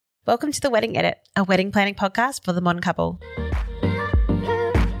Welcome to The Wedding Edit, a wedding planning podcast for the modern couple.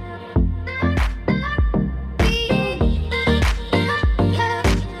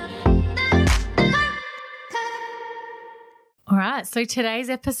 All right, so today's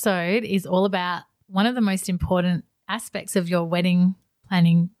episode is all about one of the most important aspects of your wedding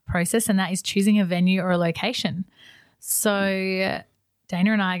planning process, and that is choosing a venue or a location. So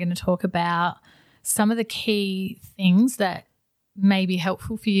Dana and I are going to talk about some of the key things that may be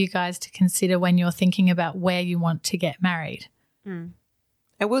helpful for you guys to consider when you're thinking about where you want to get married.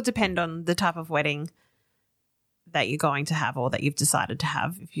 It will depend on the type of wedding that you're going to have or that you've decided to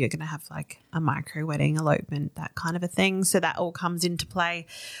have. If you're going to have like a micro wedding, elopement, that kind of a thing. So that all comes into play.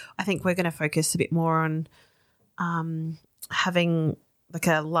 I think we're going to focus a bit more on having like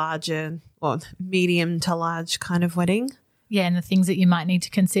a larger or medium to large kind of wedding. Yeah, and the things that you might need to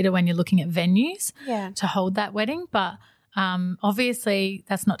consider when you're looking at venues Yeah. to hold that wedding. But obviously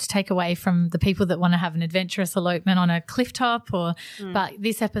that's not to take away from the people that want to have an adventurous elopement on a cliff top but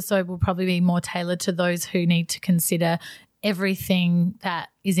this episode will probably be more tailored to those who need to consider everything that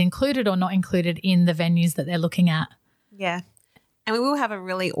is included or not included in the venues that they're looking at. Yeah. And we will have a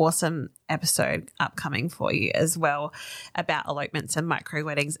really awesome episode upcoming for you as well about elopements and micro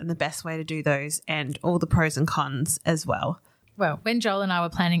weddings and the best way to do those and all the pros and cons as well. Well, when Joel and I were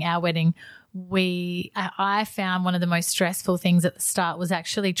planning our wedding, I found one of the most stressful things at the start was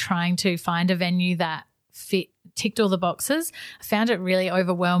actually trying to find a venue that ticked all the boxes. I found it really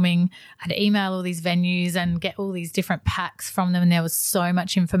overwhelming. I had to email all these venues and get all these different packs from them, and there was so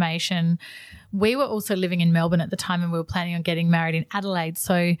much information. We were also living in Melbourne at the time, and we were planning on getting married in Adelaide.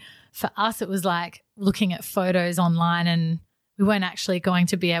 So for us, it was like looking at photos online, and we weren't actually going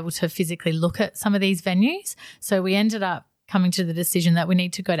to be able to physically look at some of these venues. So we ended up coming to the decision that we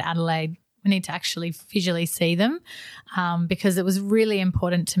need to go to Adelaide. We need to actually visually see them because it was really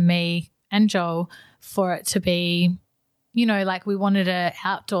important to me and Joel for it to be, you know, like we wanted an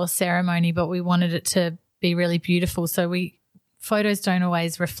outdoor ceremony, but we wanted it to be really beautiful. So photos don't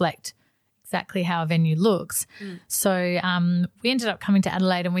always reflect exactly how a venue looks. So we ended up coming to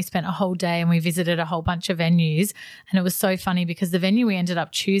Adelaide and we spent a whole day and we visited a whole bunch of venues, and it was so funny because the venue we ended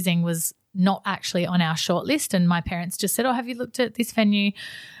up choosing was not actually on our shortlist, and my parents just said, "Oh, have you looked at this venue?"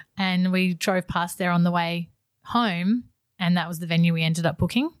 And we drove past there on the way home, and that was the venue we ended up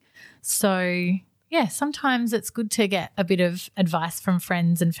booking. So, yeah, sometimes it's good to get a bit of advice from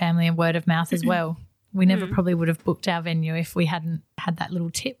friends and family and word of mouth as well. We never probably would have booked our venue if we hadn't had that little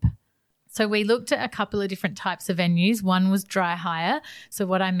tip. So we looked at a couple of different types of venues. One was dry hire. So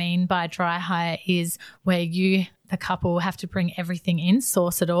what I mean by dry hire is where you, the couple, have to bring everything in,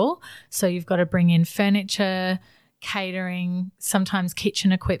 source it all. So you've got to bring in furniture, catering, sometimes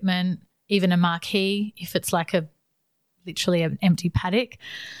kitchen equipment, even a marquee if it's like literally an empty paddock.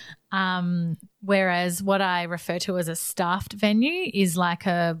 Whereas what I refer to as a staffed venue is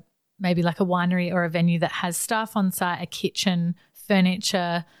maybe like a winery or a venue that has staff on site, a kitchen,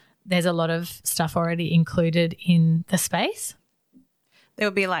 furniture. There's a lot of stuff already included in the space. There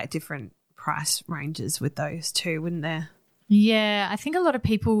would be like different price ranges with those too, wouldn't there? Yeah, I think a lot of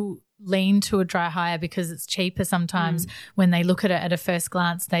people lean to a dry hire because it's cheaper sometimes. When they look at it at a first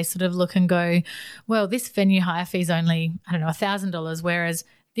glance, they sort of look and go, well, this venue hire fee is only, I don't know, $1,000, whereas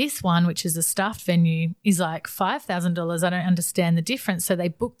this one, which is a staffed venue, is like $5,000. I don't understand the difference. So they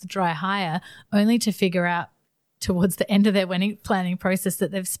book the dry hire only to figure out towards the end of their wedding planning process that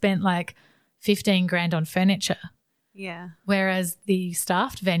they've spent like $15,000 on furniture. Yeah. Whereas the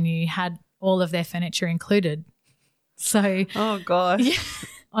staffed venue had all of their furniture included. So, oh gosh. Yeah,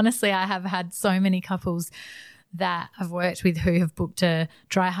 honestly, I have had so many couples that I've worked with who have booked a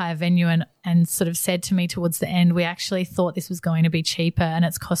dry hire venue and sort of said to me towards the end, we actually thought this was going to be cheaper and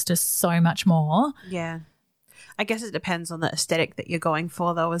it's cost us so much more. Yeah. I guess it depends on the aesthetic that you're going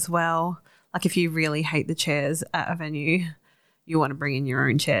for though as well. Like if you really hate the chairs at a venue, you want to bring in your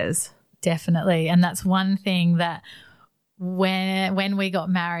own chairs. Definitely. And that's one thing that when we got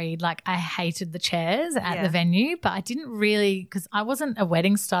married, like I hated the chairs at the venue, but I didn't really, because I wasn't a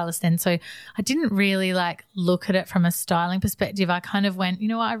wedding stylist then, so I didn't really like look at it from a styling perspective. I kind of went, you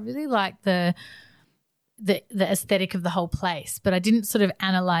know what, I really like the aesthetic of the whole place, but I didn't sort of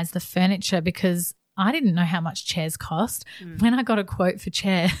analyze the furniture because I didn't know how much chairs cost. When I got a quote for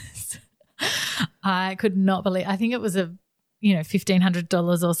chairs, I could not believe, I think it was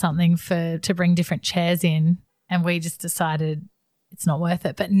 $1,500 or something to bring different chairs in. And we just decided it's not worth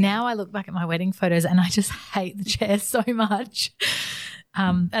it. But now I look back at my wedding photos and I just hate the chair so much.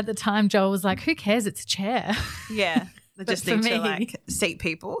 At the time, Joel was like, who cares? It's a chair. Yeah. They just need to like seat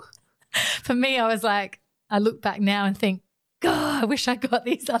people. For me, I was like, I look back now and think God, I wish I got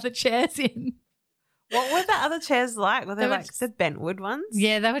these other chairs in. What were the other chairs like? Were they were like just- the Bentwood ones?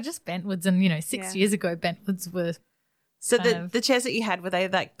 Yeah, they were just Bentwoods, and 6 years ago, Bentwoods were So kind of- the chairs that you had, were they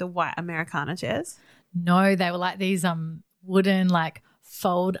like the white Americana chairs? no, they were like these wooden like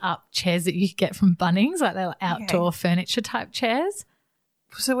fold up chairs that you could get from Bunnings, like they were outdoor furniture type chairs.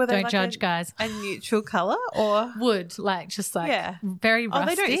 So were they Don't like judge, guys. a neutral colour or? Wood, like just like Yeah. very Oh,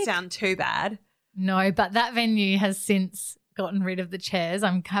 rustic. they don't sound too bad. No, but that venue has since gotten rid of the chairs.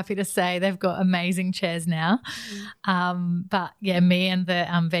 I'm happy to say they've got amazing chairs now. But yeah, me and the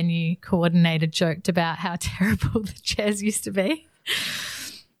venue coordinator joked about how terrible the chairs used to be.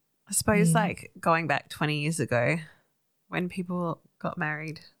 I suppose like going back 20 years ago when people got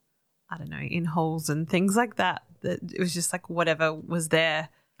married, I don't know, in halls and things like that, that it was just like whatever was there.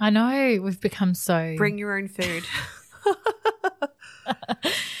 I know, we've become so Bring your own food.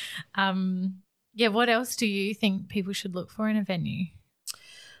 Yeah, what else do you think people should look for in a venue?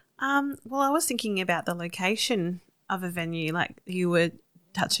 Well, I was thinking about the location of a venue, like you were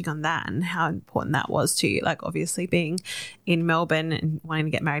touching on that and how important that was to you. Like obviously being in Melbourne and wanting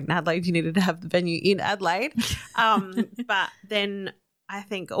to get married in Adelaide, you needed to have the venue in Adelaide. But then I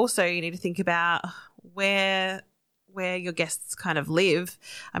think also you need to think about where your guests kind of live.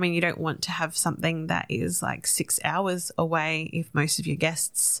 I mean, you don't want to have something that is like 6 hours away if most of your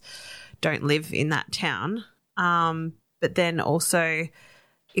guests don't live in that town. But then also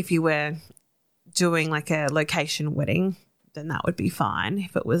if you were doing like a location wedding, then that would be fine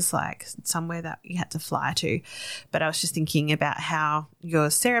if it was like somewhere that you had to fly to. But I was just thinking about how your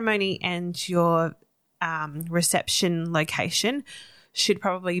ceremony and your reception location should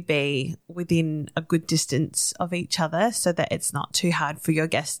probably be within a good distance of each other so that it's not too hard for your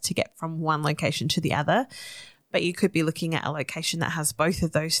guests to get from one location to the other. But you could be looking at a location that has both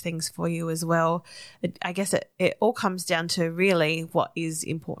of those things for you as well. I guess it all comes down to really what is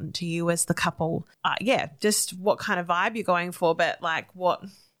important to you as the couple. Just what kind of vibe you're going for, but like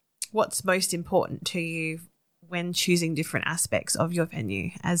what's most important to you when choosing different aspects of your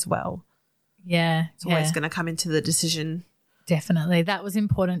venue as well. Yeah. It's always going to come into the decision. Definitely. That was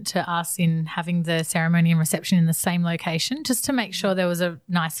important to us in having the ceremony and reception in the same location, just to make sure there was a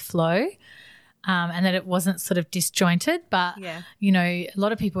nice flow. And that it wasn't sort of disjointed. But, a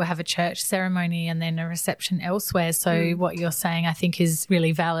lot of people have a church ceremony and then a reception elsewhere. So what you're saying I think is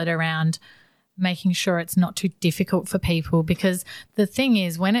really valid around making sure it's not too difficult for people, because the thing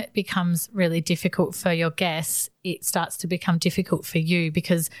is when it becomes really difficult for your guests, it starts to become difficult for you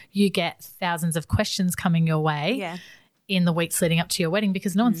because you get thousands of questions coming your way in the weeks leading up to your wedding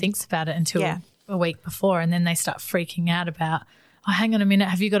because no one thinks about it until a week before, and then they start freaking out about, oh, hang on a minute,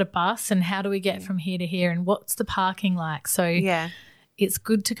 have you got a bus and how do we get from here to here and what's the parking like? So it's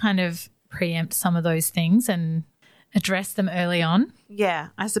good to kind of preempt some of those things and address them early on. Yeah,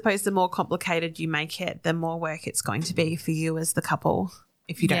 I suppose the more complicated you make it, the more work it's going to be for you as the couple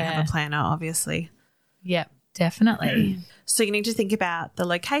if you don't have a planner, obviously. Yep, definitely. So you need to think about the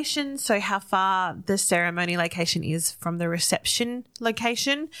location, so how far the ceremony location is from the reception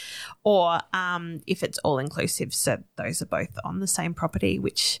location, or if it's all-inclusive, so those are both on the same property,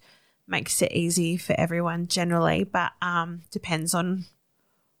 which makes it easy for everyone generally, but depends on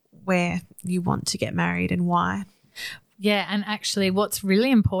where you want to get married and why. Yeah, and actually what's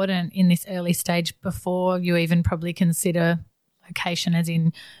really important in this early stage before you even probably consider location as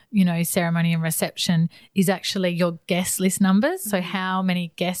in, ceremony and reception is actually your guest list numbers. So how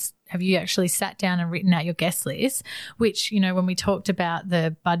many guests have you actually sat down and written out your guest list, which, when we talked about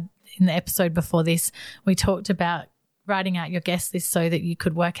in the episode before this, we talked about writing out your guest list so that you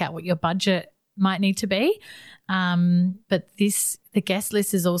could work out what your budget might need to be. But the guest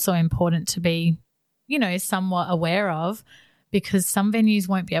list is also important to be, somewhat aware of, because some venues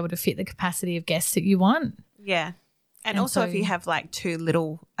won't be able to fit the capacity of guests that you want. Yeah. And also if you have like too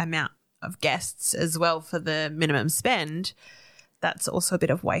little amount of guests as well for the minimum spend, that's also a bit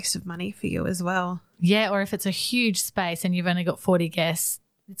of waste of money for you as well. Yeah, or if it's a huge space and you've only got 40 guests,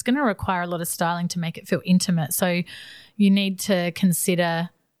 it's going to require a lot of styling to make it feel intimate. So you need to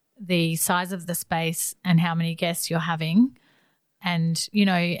consider the size of the space and how many guests you're having, and,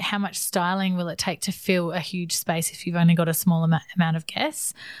 how much styling will it take to fill a huge space if you've only got a small amount of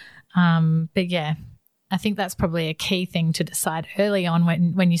guests. But, yeah, I think that's probably a key thing to decide early on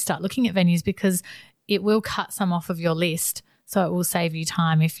when you start looking at venues, because it will cut some off of your list. So it will save you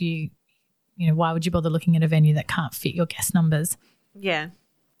time if why would you bother looking at a venue that can't fit your guest numbers? Yeah.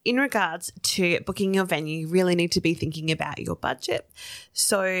 In regards to booking your venue, you really need to be thinking about your budget.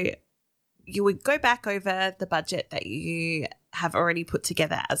 So you would go back over the budget that you have already put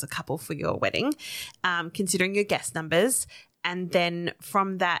together as a couple for your wedding, considering your guest numbers, And then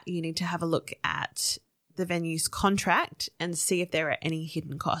from that, you need to have a look at the venue's contract and see if there are any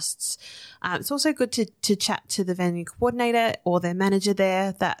hidden costs. It's also good to chat to the venue coordinator or their manager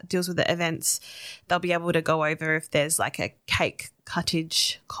there that deals with the events. They'll be able to go over if there's like a cake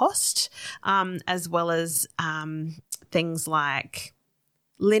cuttage cost, as well as things like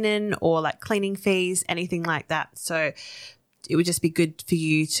linen or like cleaning fees, anything like that. So it would just be good for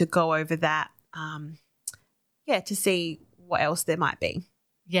you to go over that, to see what else there might be.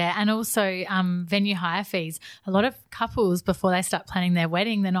 Yeah, and also venue hire fees. A lot of couples, before they start planning their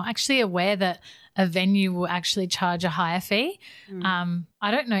wedding, they're not actually aware that a venue will actually charge a hire fee.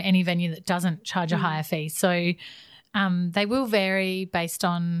 I don't know any venue that doesn't charge a hire fee. So they will vary based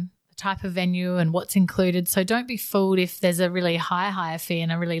on the type of venue and what's included. So don't be fooled if there's a really high hire fee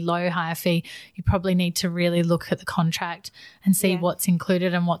and a really low hire fee. You probably need to really look at the contract and see what's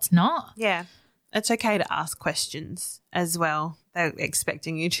included and what's not. Yeah. It's okay to ask questions as well. They're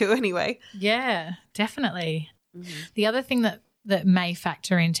expecting you to anyway. Yeah, definitely. The other thing that may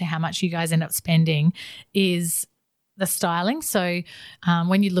factor into how much you guys end up spending is the styling. So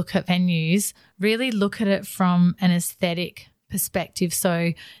when you look at venues, really look at it from an aesthetic perspective.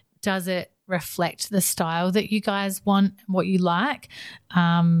 So does it reflect the style that you guys want, what you like?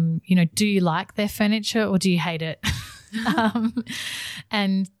 Do you like their furniture or do you hate it?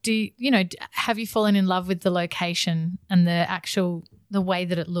 And have you fallen in love with the location and the way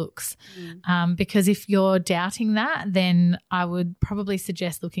that it looks? Because if you're doubting that, then I would probably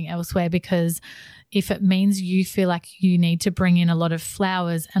suggest looking elsewhere, because if it means you feel like you need to bring in a lot of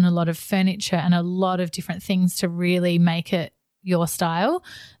flowers and a lot of furniture and a lot of different things to really make it your style,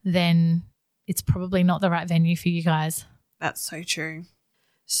 then it's probably not the right venue for you guys. That's so true.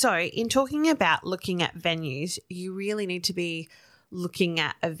 So in talking about looking at venues, you really need to be looking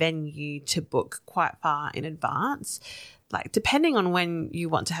at a venue to book quite far in advance. Like depending on when you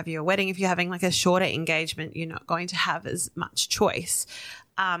want to have your wedding, if you're having like a shorter engagement, you're not going to have as much choice.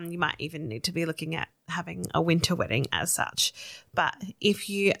 You might even need to be looking at having a winter wedding as such. But if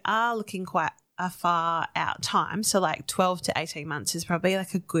you are looking quite a far out time, so like 12 to 18 months is probably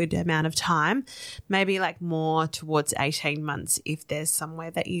like a good amount of time, maybe like more towards 18 months if there's somewhere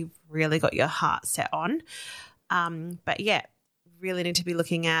that you've really got your heart set on. But yeah, really need to be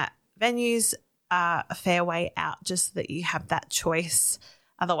looking at venues a fair way out just so that you have that choice.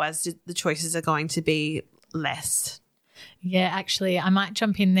 Otherwise the choices are going to be less. Yeah, actually, I might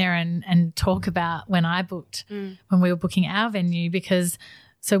jump in there and talk about when I booked, when we were booking our venue, because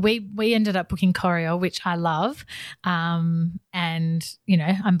so we ended up booking Corio, which I love, and,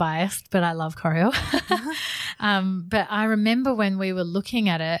 I'm biased, but I love Corio. But I remember when we were looking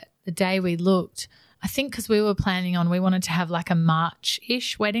at it, the day we looked, I think because we were planning on, we wanted to have like a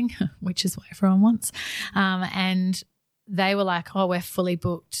March-ish wedding, which is what everyone wants, and they were like, oh, we're fully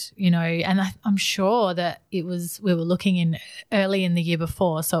booked, and I'm sure that we were looking in early in the year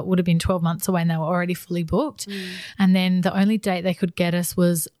before, so it would have been 12 months away and they were already fully booked. And then the only date they could get us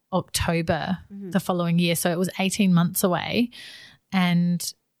was October the following year, so it was 18 months away.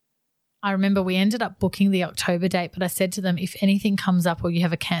 And I remember we ended up booking the October date, but I said to them, if anything comes up or you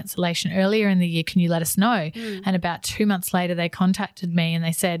have a cancellation earlier in the year, can you let us know? And about 2 months later, they contacted me and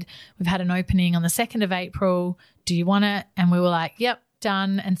they said, we've had an opening on the 2nd of April. Do you want it? And we were like, yep,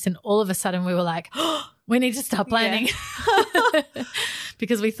 done. And then all of a sudden we were like, oh, we need to start planning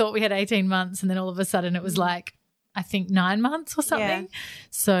because we thought we had 18 months and then all of a sudden it was like, I think 9 months or something. Yeah.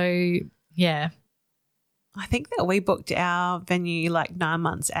 So, yeah. I think that we booked our venue like 9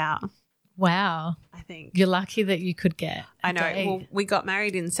 months out. Wow. I think. You're lucky that you could get I know. Well, we got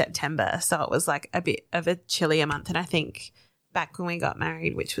married in September, so it was like a bit of a chillier month. And I think back when we got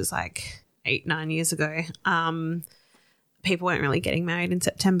married, which was like 8-9 years ago, people weren't really getting married in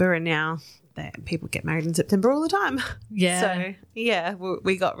September, and now people get married in September all the time. Yeah. So, yeah,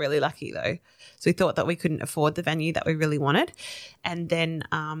 we got really lucky though. So we thought that we couldn't afford the venue that we really wanted. And then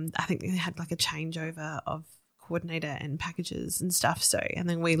I think they had like a changeover of coordinator and packages and stuff. So, and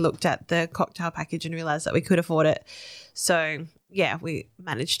then we looked at the cocktail package and realised that we could afford it. So, yeah, we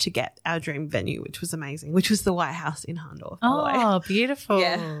managed to get our dream venue, which was amazing, which was the White House in Hahndorf. Oh, beautiful.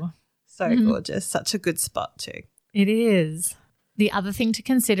 Yeah. So gorgeous. Such a good spot too. It is. The other thing to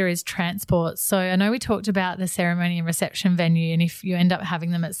consider is transport. So I know we talked about the ceremony and reception venue, and if you end up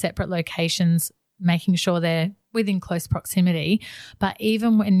having them at separate locations, making sure they're within close proximity. But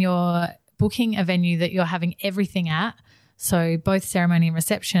even when you're booking a venue that you're having everything at, so both ceremony and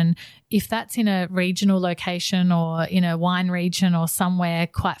reception, if that's in a regional location or in a wine region or somewhere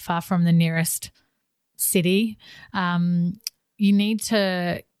quite far from the nearest city, you need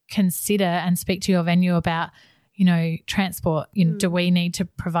to consider and speak to your venue about, transport. Do we need to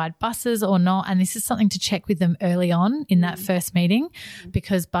provide buses or not? And this is something to check with them early on in that first meeting,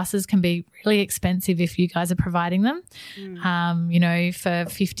 because buses can be really expensive if you guys are providing them. For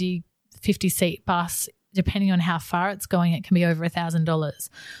 50 seat bus, depending on how far it's going, it can be over $1,000.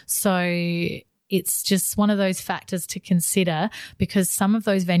 So it's just one of those factors to consider, because some of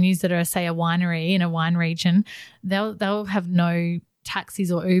those venues that are, say, a winery in a wine region, they'll have no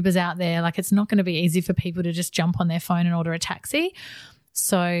taxis or Ubers out there. Like, it's not going to be easy for people to just jump on their phone and order a taxi.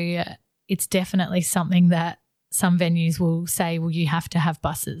 So it's definitely something that some venues will say, well, you have to have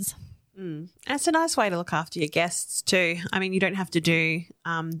buses. And it's a nice way to look after your guests too. I mean, you don't have to do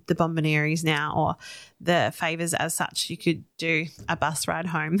the bombonieres now or the favours as such. You could do a bus ride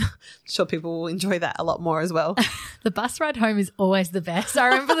home. I'm sure people will enjoy that a lot more as well. The bus ride home is always the best. I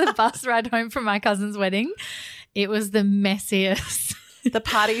remember the bus ride home from my cousin's wedding. It was the messiest. The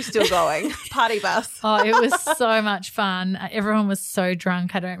party's still going. Party bus. Oh, it was so much fun. Everyone was so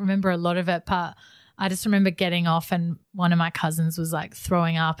drunk. I don't remember a lot of it, but I just remember getting off and one of my cousins was like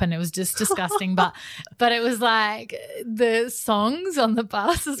throwing up, and it was just disgusting. but it was like the songs on the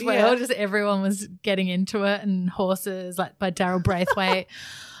bus as well. Yeah. Just everyone was getting into it, and Horses like by Daryl Braithwaite.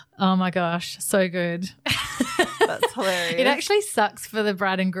 Oh my gosh, so good. That's hilarious. It actually sucks for the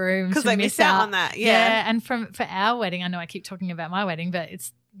bride and groom because they miss out on that. Yeah, and for our wedding, I know I keep talking about my wedding, but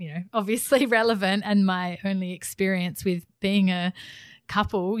it's obviously relevant and my only experience with being a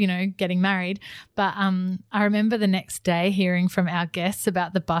couple, getting married. But I remember the next day hearing from our guests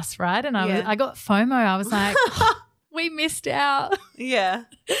about the bus ride, and I got FOMO. I was like, we missed out. Yeah.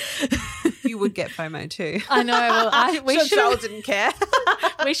 You would get FOMO too. I know. Well, we Joel didn't care.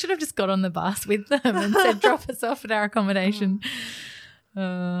 We should have just got on the bus with them and said, drop us off at our accommodation.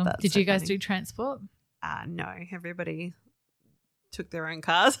 Did you guys do transport? No, everybody took their own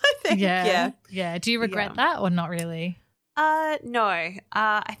cars, I think. Yeah. Do you regret that or not really? No.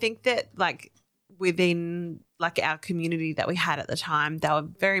 I think that within our community that we had at the time, they were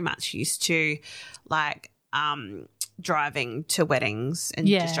very much used to driving to weddings and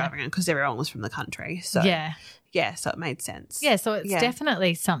just driving around because everyone was from the country. So so it made sense. Yeah, so it's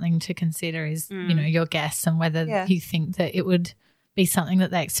definitely something to consider is, your guests and whether you think that it would be something that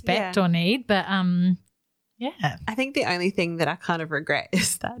they expect or need. But I think the only thing that I kind of regret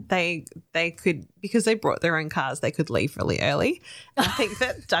is that they could, because they brought their own cars, they could leave really early. And I think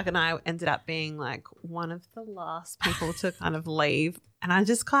that Doug and I ended up being one of the last people to kind of leave. And I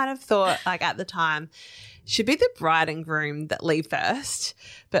just kind of thought at the time, should be the bride and groom that leave first.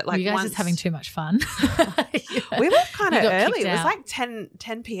 But you guys just having too much fun. We left kind of early. It was 10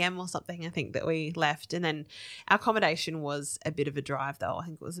 p.m. or something, I think, that we left. And then our accommodation was a bit of a drive though. I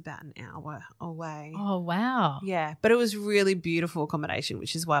think it was about an hour away. Oh, wow. Yeah. But it was really beautiful accommodation,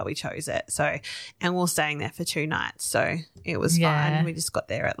 which is why we chose it. So, and we were staying there for 2 nights. So it was fine. We just got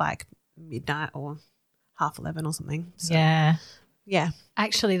there at midnight or 11:30 or something. So, yeah.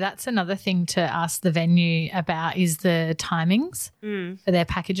 Actually, that's another thing to ask the venue about is the timings for their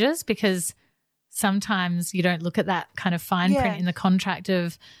packages, because sometimes you don't look at that kind of fine print in the contract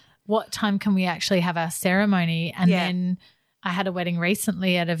of what time can we actually have our ceremony. And then I had a wedding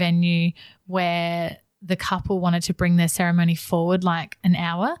recently at a venue where the couple wanted to bring their ceremony forward an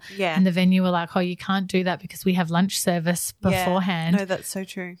hour. Yeah. And the venue were like, oh, you can't do that because we have lunch service beforehand. No, that's so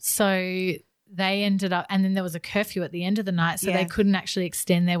true. So they ended up, and then there was a curfew at the end of the night, so they couldn't actually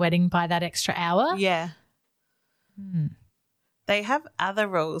extend their wedding by that extra hour. Yeah. They have other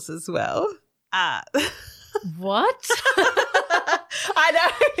rules as well. What? I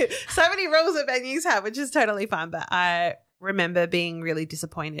know. So many rules that venues have, which is totally fun. But I remember being really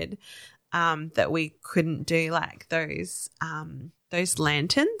disappointed that we couldn't do those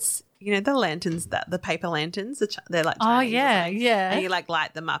lanterns. You know, the lanterns, the paper lanterns, they're Chinese. Oh, yeah. And you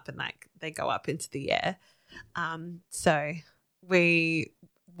light them up and they go up into the air. So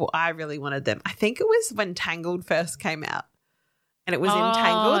I really wanted them. I think it was when Tangled first came out and it was in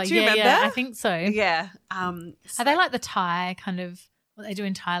Tangled. Do you remember? Yeah, I think so. Yeah. Are they like the Thai kind of, what they do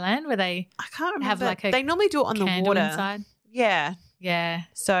in Thailand where they I can't remember. have they normally do it on the water. Inside? Yeah. Yeah.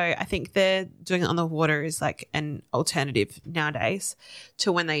 So I think they're doing it on the water is an alternative nowadays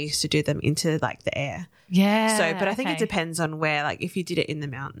to when they used to do them into the air. Yeah. So, but I think it depends on where, if you did it in the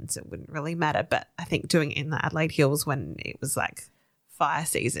mountains, it wouldn't really matter. But I think doing it in the Adelaide Hills when it was fire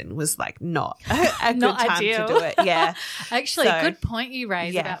season was not a not good time ideal. to do it. Yeah. Actually, good point you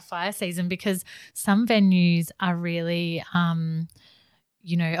raised about fire season, because some venues are really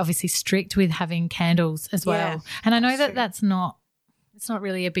obviously strict with having candles as well. And I know that's not it's not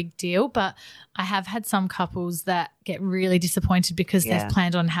really a big deal, but I have had some couples that get really disappointed because Yeah. they've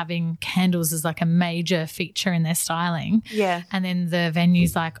planned on having candles as like a major feature in their styling. Yeah. And then the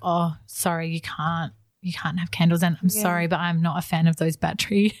venue's like, oh, sorry, you can't have candles. And I'm Yeah. sorry, but I'm not a fan of those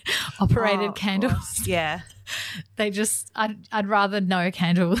battery operated Oh, of candles. course. Yeah. I'd rather no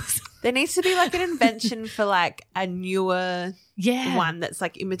candles. There needs to be like an invention for like a newer Yeah. one that's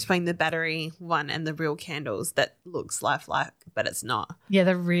like in between the battery one and the real candles that looks lifelike, but it's not. Yeah,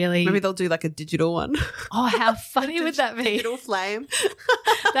 they're really. Maybe they'll do like a digital one. Oh, how funny would that be? Digital flame.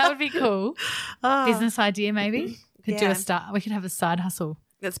 That would be cool. Oh, Business idea, maybe. Could do Yeah. a start. We could have a side hustle.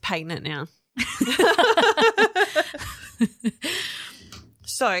 let's patent it now.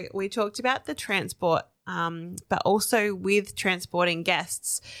 So we talked about the transport, but also with transporting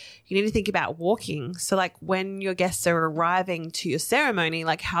guests, you need to think about walking. So like when your guests are arriving to your ceremony,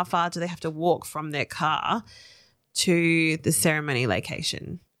 like how far do they have to walk from their car to the ceremony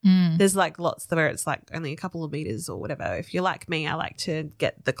location? There's like lots where it's like only a couple of meters or whatever. If you're like me, I like to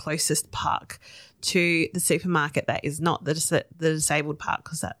get the closest park to the supermarket that is not the disabled park,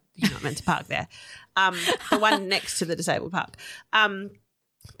 because that you're not meant to park there. The one next to the disabled park.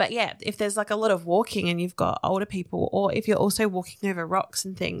 But yeah, if there's like a lot of walking and you've got older people, or if you're also walking over rocks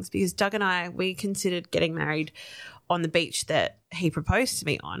and things, because Doug and I, we considered getting married on the beach that he proposed to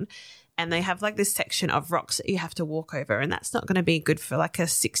me on, and they have like this section of rocks that you have to walk over, and that's not going to be good for like a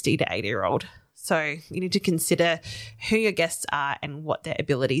 60 to 80-year-old. So you need to consider who your guests are and what their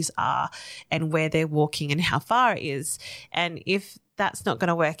abilities are and where they're walking and how far it is. And if that's not going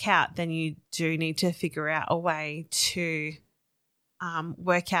to work out, then you do need to figure out a way to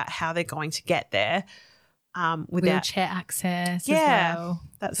work out how they're going to get there without wheelchair access Yeah, as well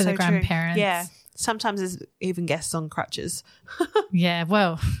that's for so the grandparents. True. Yeah, sometimes there's even guests on crutches. Yeah,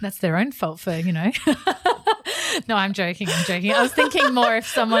 well, that's their own fault for, No, I'm joking. I was thinking more if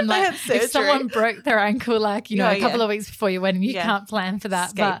someone They had if someone surgery. broke their ankle a couple of weeks before your wedding, you Yeah. can't plan for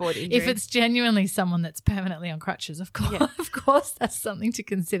that. Skateboard But injury. if it's genuinely someone that's permanently on crutches, of course, Yeah. of course, that's something to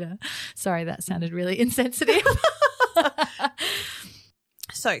consider. Sorry, that sounded really insensitive.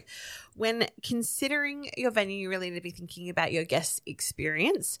 So when considering your venue, you really need to be thinking about your guest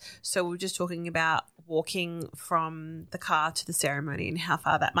experience. So we're just talking about walking from the car to the ceremony and how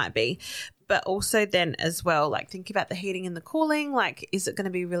far that might be. But also then as well, like think about the heating and the cooling. Like, is it going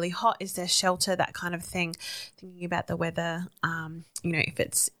to be really hot? Is there shelter? That kind of thing. Thinking about the weather, if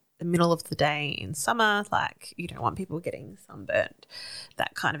it's the middle of the day in summer, like you don't want people getting sunburnt,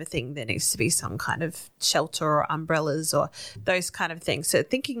 that kind of a thing. There needs to be some kind of shelter or umbrellas or those kind of things. So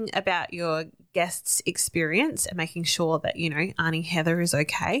thinking about your guests' experience and making sure that, Auntie Heather is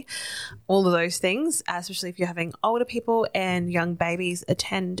okay, all of those things, especially if you're having older people and young babies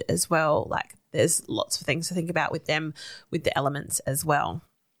attend as well. Like there's lots of things to think about with them, with the elements as well.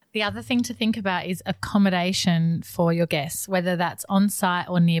 The other thing to think about is accommodation for your guests, whether that's on site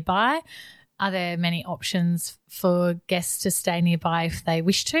or nearby. Are there many options for guests to stay nearby if they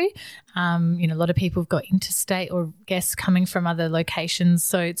wish to? A lot of people have got interstate or guests coming from other locations,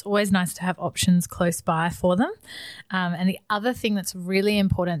 so it's always nice to have options close by for them. And the other thing that's really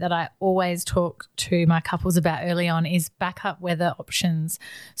important that I always talk to my couples about early on is backup weather options.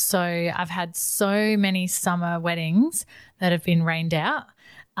 So I've had so many summer weddings that have been rained out.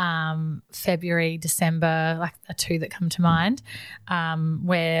 February, December, like the two that come to mind, and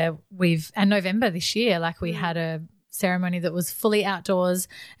November this year, like we had a ceremony that was fully outdoors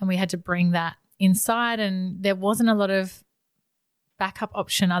and we had to bring that inside, and there wasn't a lot of backup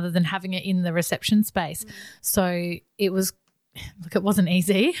option other than having it in the reception space. So it wasn't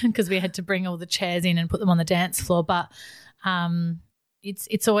easy because we had to bring all the chairs in and put them on the dance floor, but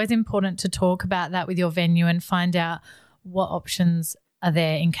it's always important to talk about that with your venue and find out what options are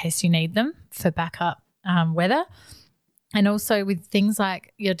there in case you need them for backup weather. And also with things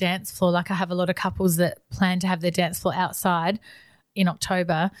like your dance floor, like I have a lot of couples that plan to have their dance floor outside in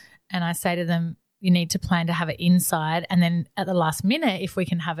October, and I say to them, you need to plan to have it inside, and then at the last minute, if we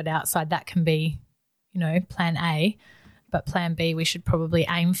can have it outside, that can be, plan A. But plan B, we should probably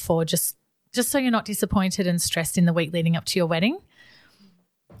aim for just so you're not disappointed and stressed in the week leading up to your wedding.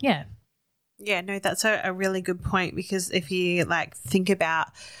 Yeah. Yeah, no, that's a really good point, because if you think about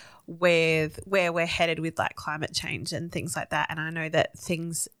where we're headed with climate change and things like that, and I know that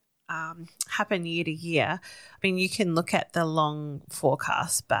things happen year to year. I mean, you can look at the long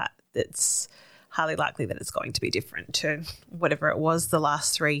forecast, but it's highly likely that it's going to be different to whatever it was the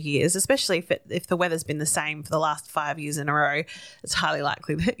last 3 years, especially if the weather's been the same for the last 5 years in a row. It's highly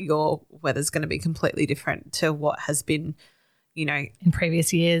likely that your weather's going to be completely different to what has been in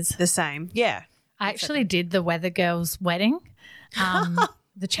previous years. the same. Yeah. I actually did the Weather Girls wedding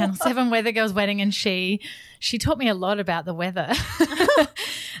the Channel 7 Weather Girls wedding, and she taught me a lot about the weather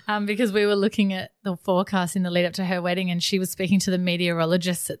because we were looking at the forecast in the lead up to her wedding, and she was speaking to the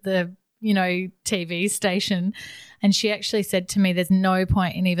meteorologists at the TV station, and she actually said to me there's no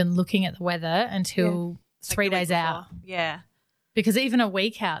point in even looking at the weather until 3 days out. Yeah. Because even a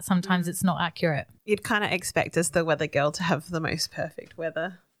week out, sometimes it's not accurate. You'd kind of expect as the weather girl to have the most perfect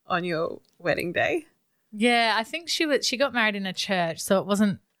weather on your wedding day. Yeah, I think she got married in a church, so it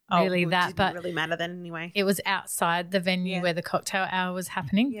wasn't really that. It but didn't really matter then anyway. It was outside the venue where the cocktail hour was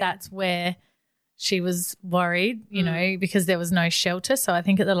happening. Yeah. That's where she was worried, because there was no shelter. So I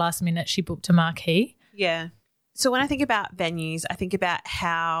think at the last minute she booked a marquee. Yeah. So when I think about venues, I think about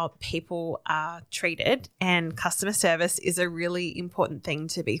how people are treated, and customer service is a really important thing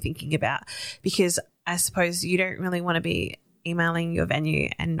to be thinking about, because I suppose you don't really want to be emailing your venue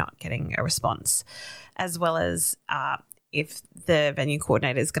and not getting a response, as well as if the venue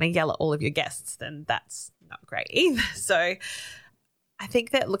coordinator is going to yell at all of your guests, then that's not great either. So I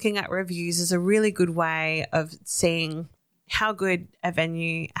think that looking at reviews is a really good way of seeing how good a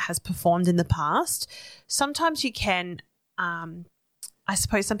venue has performed in the past. Sometimes you can, I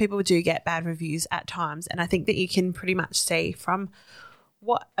suppose some people do get bad reviews at times, and I think that you can pretty much see from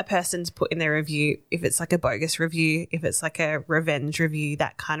what a person's put in their review, if it's like a bogus review, if it's like a revenge review,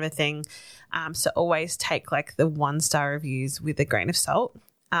 that kind of a thing. So always take like the 1-star reviews with a grain of salt,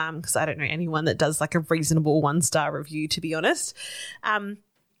 because I don't know anyone that does like a reasonable 1-star review, to be honest.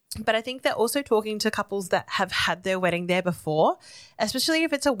 But I think that also talking to couples that have had their wedding there before, especially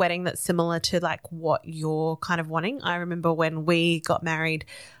if it's a wedding that's similar to like what you're kind of wanting. I remember when we got married,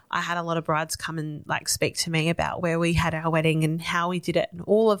 I had a lot of brides come and like speak to me about where we had our wedding and how we did it and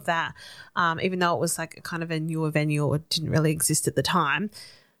all of that. Even though it was like a kind of a newer venue or didn't really exist at the time,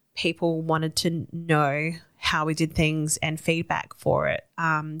 people wanted to know how we did things and feedback for it,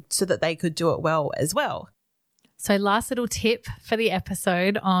 so that they could do it well as well. So last little tip for the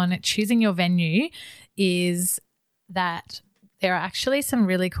episode on choosing your venue is that there are actually some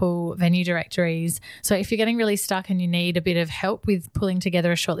really cool venue directories. So if you're getting really stuck and you need a bit of help with pulling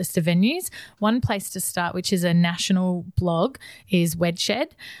together a short list of venues, one place to start, which is a national blog, is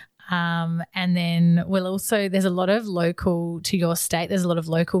Wedshed. And then there's a lot of local to your state. There's a lot of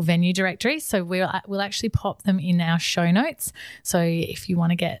local venue directories. So we'll actually pop them in our show notes. So if you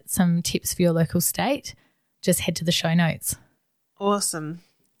want to get some tips for your local state, just head to the show notes. Awesome.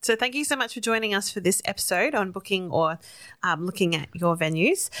 So thank you so much for joining us for this episode on booking or looking at your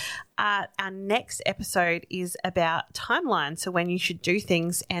venues. Our next episode is about timeline, so when you should do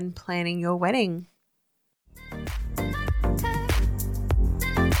things and planning your wedding.